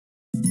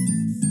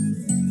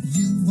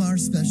are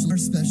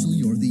special,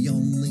 you're the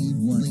only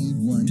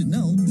one to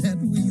know that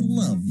we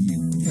love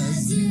you.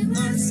 'Cause you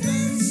are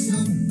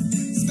special,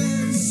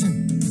 special.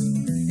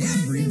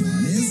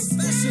 Everyone is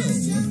special.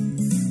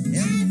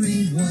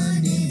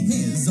 Everyone in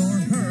his or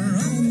her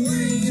own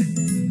way.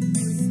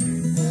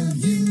 Oh,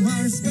 you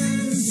are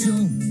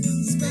special,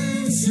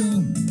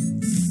 special.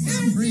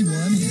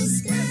 Everyone is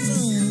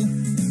special.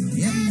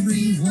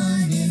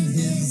 Everyone in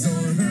his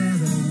or her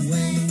own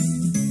way.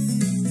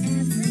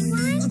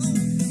 Everyone?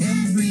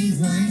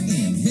 Everyone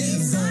in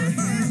his or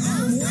her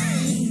own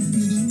way.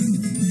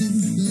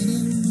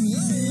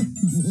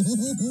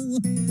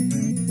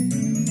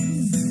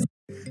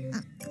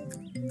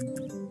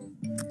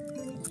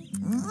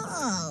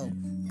 Oh,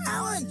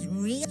 that was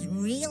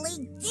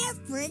really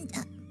different.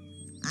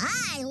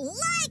 I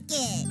like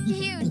it.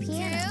 You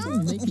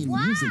too? Making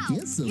Wow, music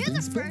is something you're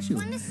the special. first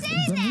one to say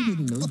But I that.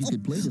 didn't know you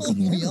could play the We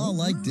piano. all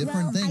like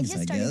different things,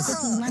 I guess.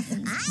 Oh, I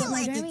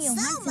like it so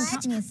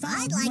much.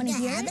 I'd like to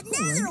have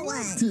another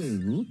one.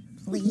 Two.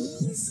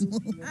 Please?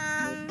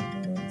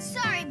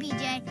 Sorry,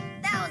 BJ.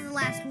 That was the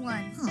last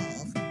one. Oh,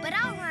 But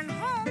I'll run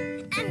home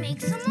and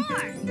make some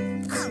more.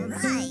 all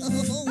right.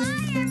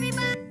 Bye,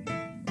 everybody.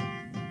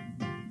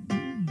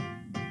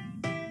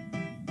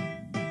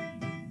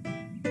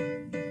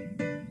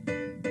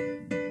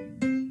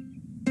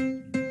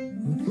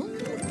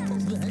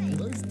 That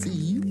was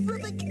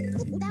terrific.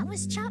 That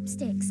was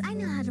Chopsticks. I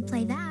know how to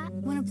play that.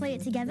 Want to play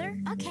it together?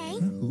 Okay.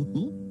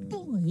 Oh,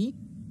 boy.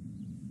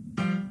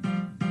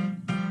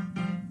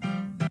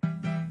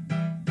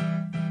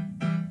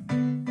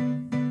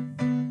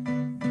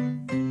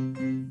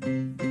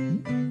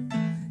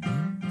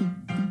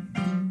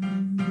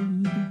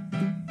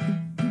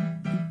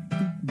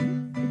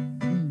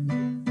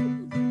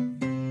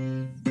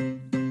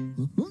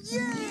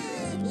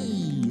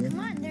 Yay! Come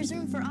on, there's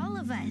room for all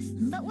of us.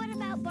 But what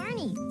about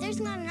Barney? There's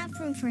not enough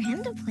room for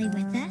him to play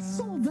with us.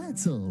 Oh,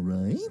 that's all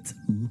right. What's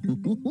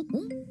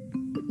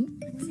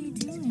he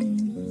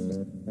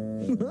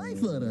doing? I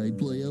thought I'd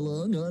play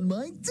along on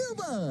my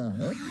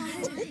tuba.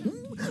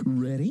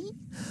 Ready?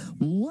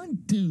 1,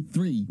 2,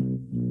 3.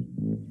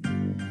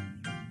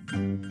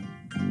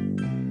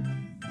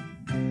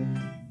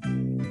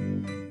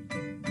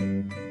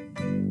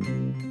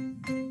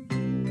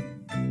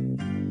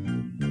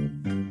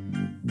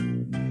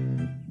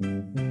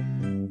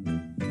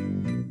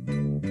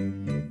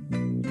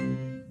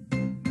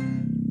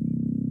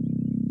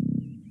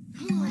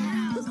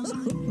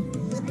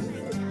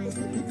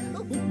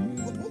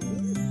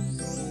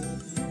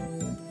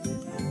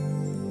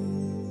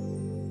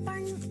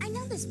 Barney, I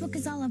know this book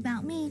is all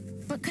about me,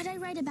 but could I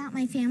write about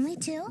my family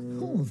too?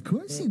 Oh, of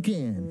course you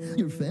can.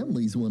 Your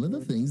family's one of the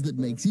things that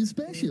makes you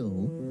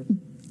special.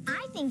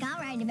 I think I'll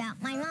write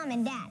about my mom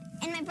and dad,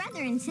 and my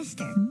brother and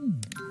sister.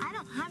 I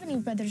don't have any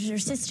brothers or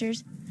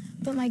sisters,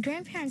 but my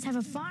grandparents have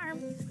a farm.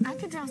 I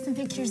could draw some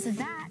pictures of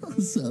that.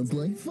 Sounds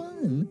like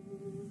fun.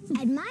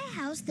 At my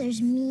house,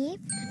 there's me,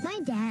 my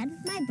dad,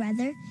 my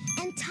brother,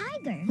 and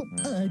Tiger.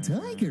 A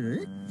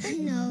tiger?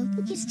 No,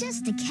 he's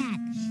just a cat.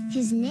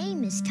 His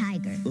name is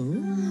Tiger.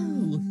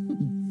 Oh.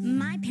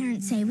 My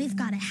parents say we've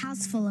got a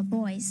house full of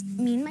boys,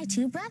 me and my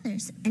 2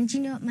 brothers. And do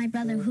you know what my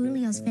brother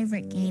Julio's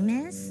favorite game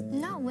is?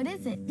 No, what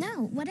is it?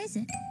 No, what is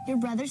it? Your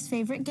brother's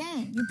favorite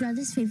game. Your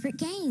brother's favorite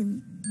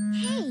game.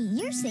 Hey,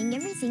 you're saying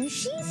everything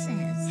she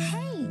says.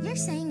 Hey, you're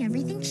saying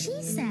everything she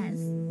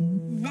says.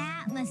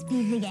 That must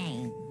be the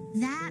game.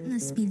 That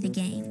must be the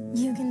game.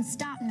 You can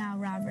stop now,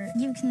 Robert.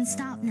 You can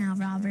stop now,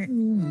 Robert. Oh,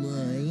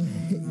 my.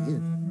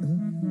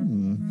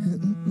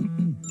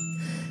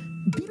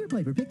 Peter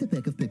Piper picked a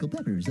peck of pickled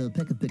peppers. A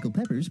peck of pickled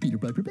peppers Peter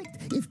Piper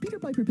picked. If Peter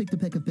Piper picked a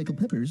peck of pickled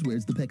peppers,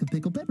 where's the peck of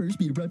pickled peppers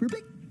Peter Piper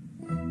picked?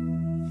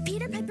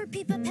 Peter Piper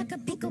pick a peck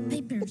of pickled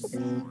peppers.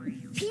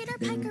 Peter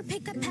Piper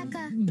pick a peck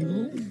of...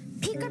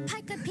 Picker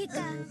Piker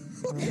Pika.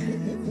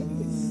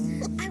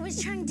 I was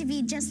trying to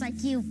be just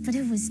like you, but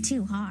it was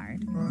too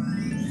hard.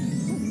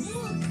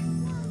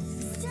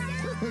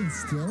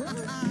 Stella?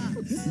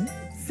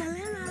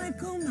 Salam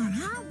alaikum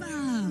marhaba.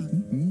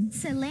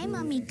 Salam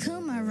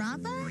alaikum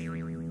marhaba?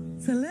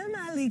 Salam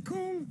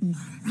alaikum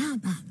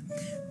marhaba.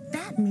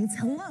 That means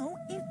hello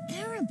in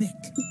Arabic.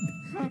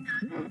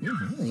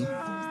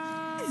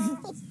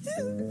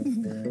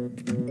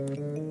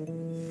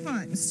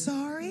 I'm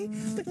sorry,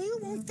 but you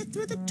won't fit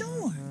through the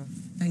door.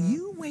 Now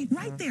you wait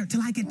right there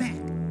till I get back.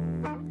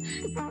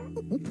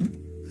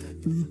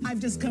 I've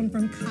just come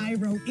from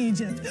Cairo,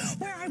 Egypt,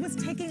 where I was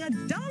taking a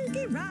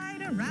donkey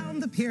ride around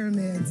the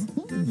pyramids.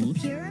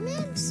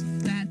 Pyramids?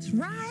 That's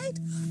right.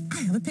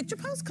 I have a picture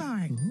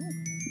postcard.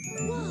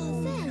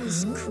 Whoa, that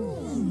is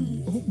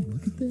cool.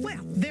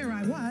 Well, there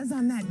I was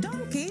on that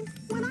donkey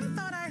when I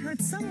thought I heard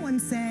someone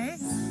say,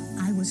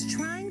 I was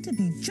trying to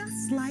be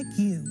just like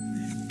you.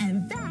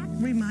 And that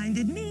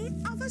reminded me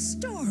of a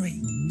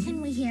story. Can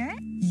we hear it?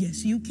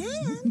 Yes, you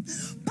can.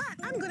 But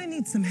I'm going to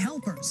need some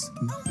helpers.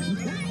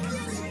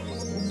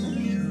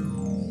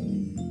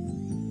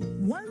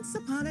 Once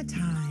upon a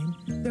time,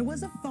 there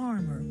was a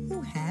farmer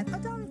who had a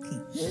donkey.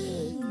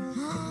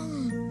 Hee-haw,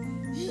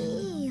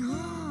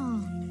 hee-haw.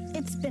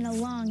 It's been a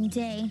long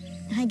day.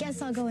 I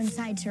guess I'll go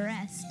inside to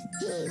rest.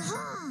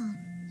 Hee-haw!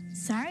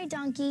 Sorry,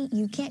 Donkey,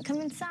 you can't come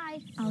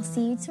inside. I'll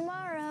see you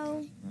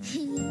tomorrow.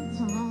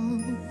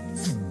 Hee-haw!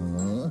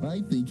 Oh,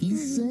 I think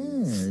he's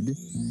sad.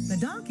 The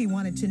donkey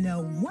wanted to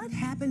know what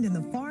happened in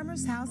the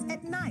farmer's house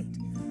at night,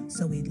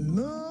 so he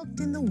looked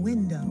in the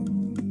window.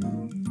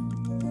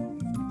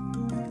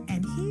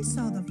 And he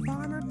saw the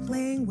farmer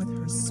playing with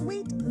her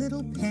sweet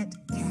little pet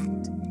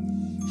cat.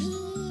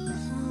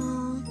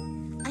 Hee-haw!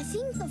 I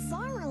think the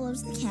farmer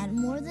loves the cat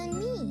more than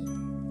me.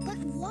 But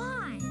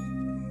why?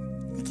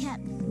 The cat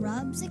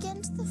rubs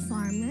against the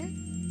farmer.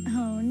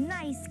 Oh,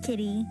 nice,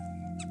 kitty.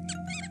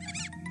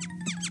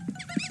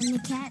 And the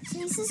cat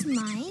chases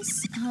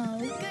mice. Oh,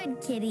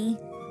 good, kitty.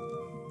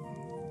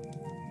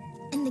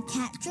 And the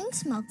cat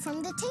drinks milk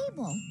from the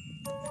table.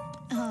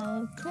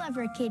 Oh,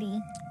 clever kitty.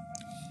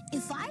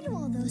 If I do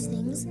all those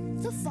things,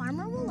 the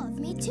farmer will love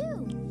me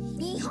too.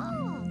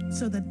 Hee-haw!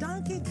 So the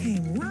donkey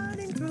came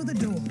running through the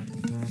door.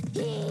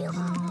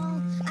 Hee-haw!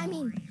 I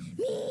mean,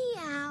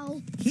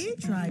 meow! He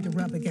tried to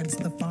rub against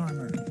the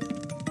farmer,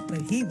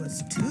 but he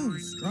was too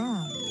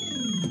strong.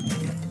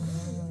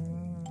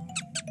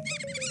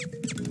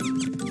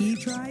 He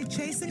tried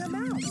chasing a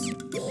mouse,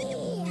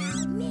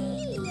 Meow,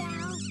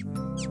 meow!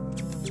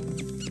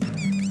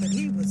 but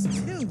he was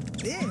too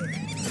big.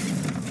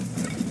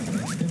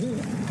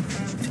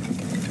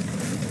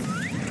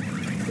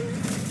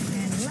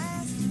 And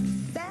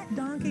last, that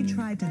donkey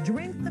tried to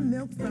drink the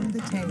milk from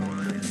the table.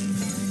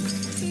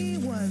 He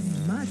was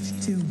much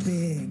too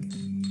big.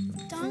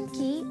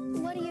 Donkey,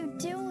 what are you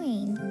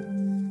doing?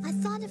 I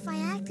thought if I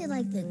acted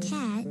like the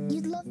cat,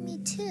 you'd love me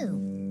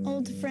too.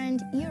 Old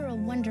friend, you're a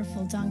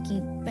wonderful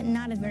donkey, but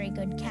not a very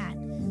good cat.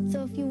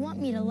 So if you want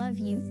me to love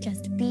you,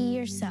 just be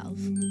yourself.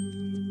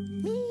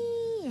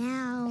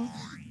 Meow.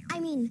 I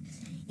mean,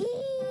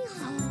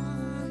 hee-haw.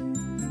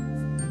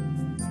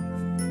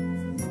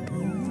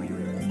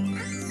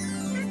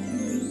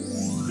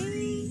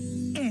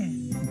 The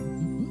end.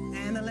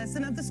 And the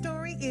lesson of the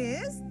story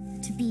is...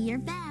 To be your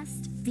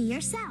best, be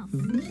yourself.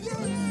 That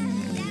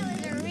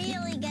was a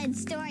really good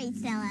story,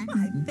 Stella.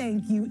 I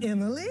thank you,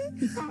 Emily.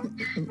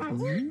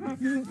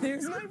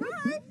 There's my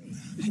ride.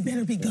 I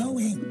better be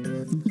going.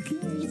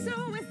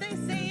 So, as they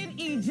say in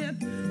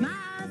Egypt, ma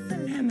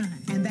salama.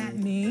 And that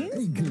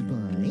means...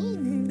 Goodbye.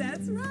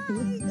 That's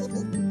right.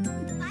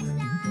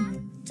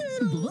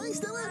 Bye,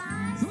 Stella.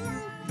 Bye, Stella.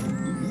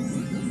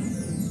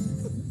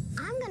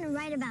 I'm going to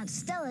write about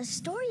Stella's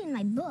story in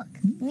my book.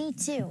 Me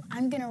too.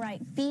 I'm gonna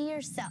write Be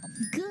Yourself.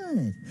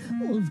 Good.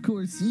 Well, of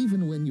course,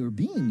 even when you're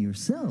being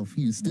yourself,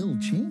 you still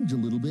change a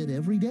little bit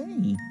every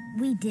day.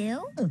 We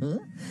do? Uh-huh.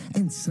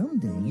 And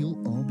someday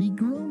you'll all be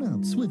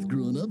grown-ups with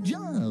grown-up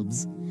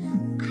jobs.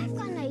 I've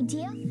got an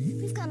idea.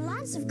 We've got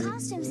lots of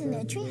costumes in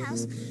the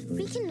treehouse.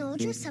 We can all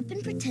dress up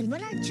and pretend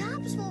what our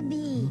jobs will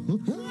be.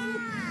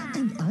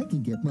 And I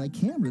can get my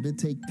camera to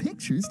take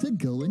pictures to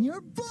go in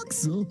your book.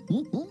 So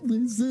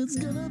this is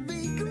gonna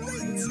be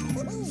great.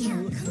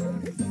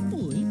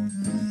 Boy.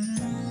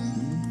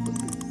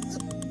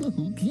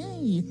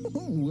 Okay.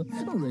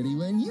 Ready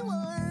when you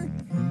are.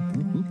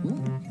 Boy.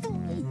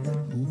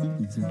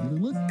 These are gonna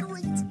look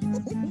great.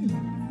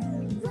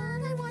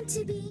 What I want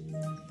to be,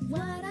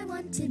 what I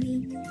want to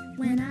be,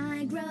 when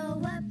I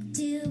grow up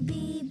to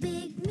be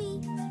big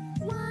me.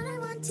 What I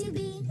want to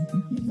be,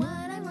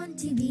 what I want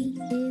to be,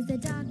 is a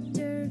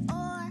doctor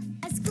or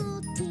a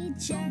school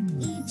teacher.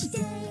 Each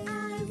day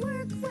I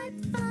work, what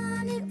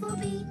fun it will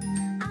be.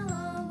 I'll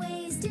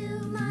always do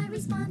my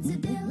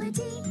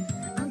responsibility.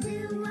 I'll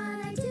do what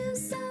I do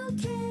so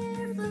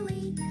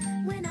carefully.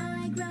 When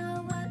I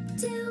grow up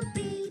to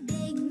be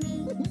big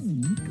me.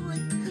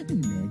 Great.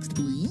 Next,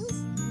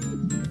 please.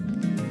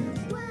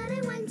 What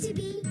I want to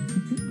be,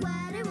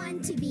 what I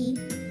want to be,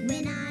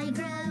 when I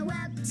grow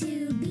up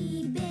to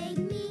be big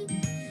me.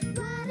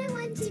 What I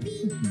want to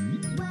be,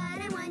 what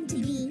I want to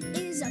be,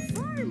 is a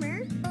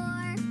farmer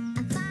or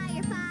a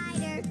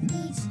firefighter.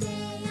 Each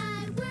day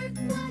I work,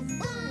 what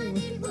fun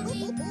it will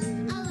be.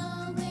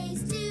 I'll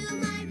always do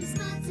my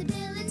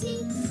responsibility.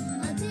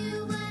 I'll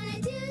do what I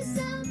do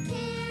so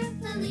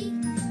carefully.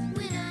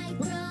 When I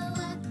grow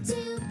up to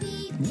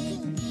be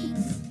big me.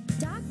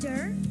 Doctor,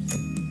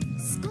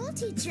 school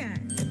teacher,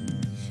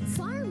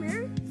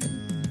 farmer,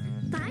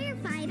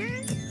 firefighter.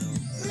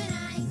 When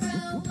I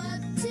grow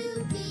up to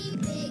be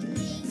big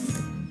me.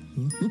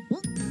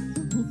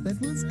 That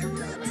was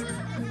great.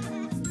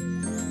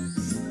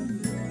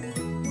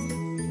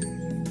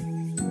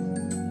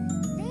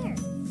 There,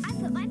 I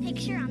put my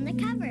picture on the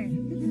cover.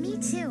 Me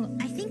too.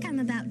 I think I'm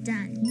about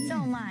done. So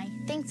am I.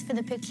 Thanks for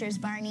the pictures,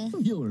 Barney.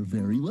 You're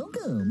very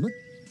welcome.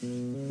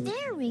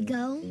 There we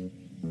go.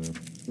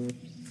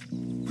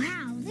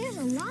 Wow, there's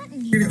a lot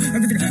in here.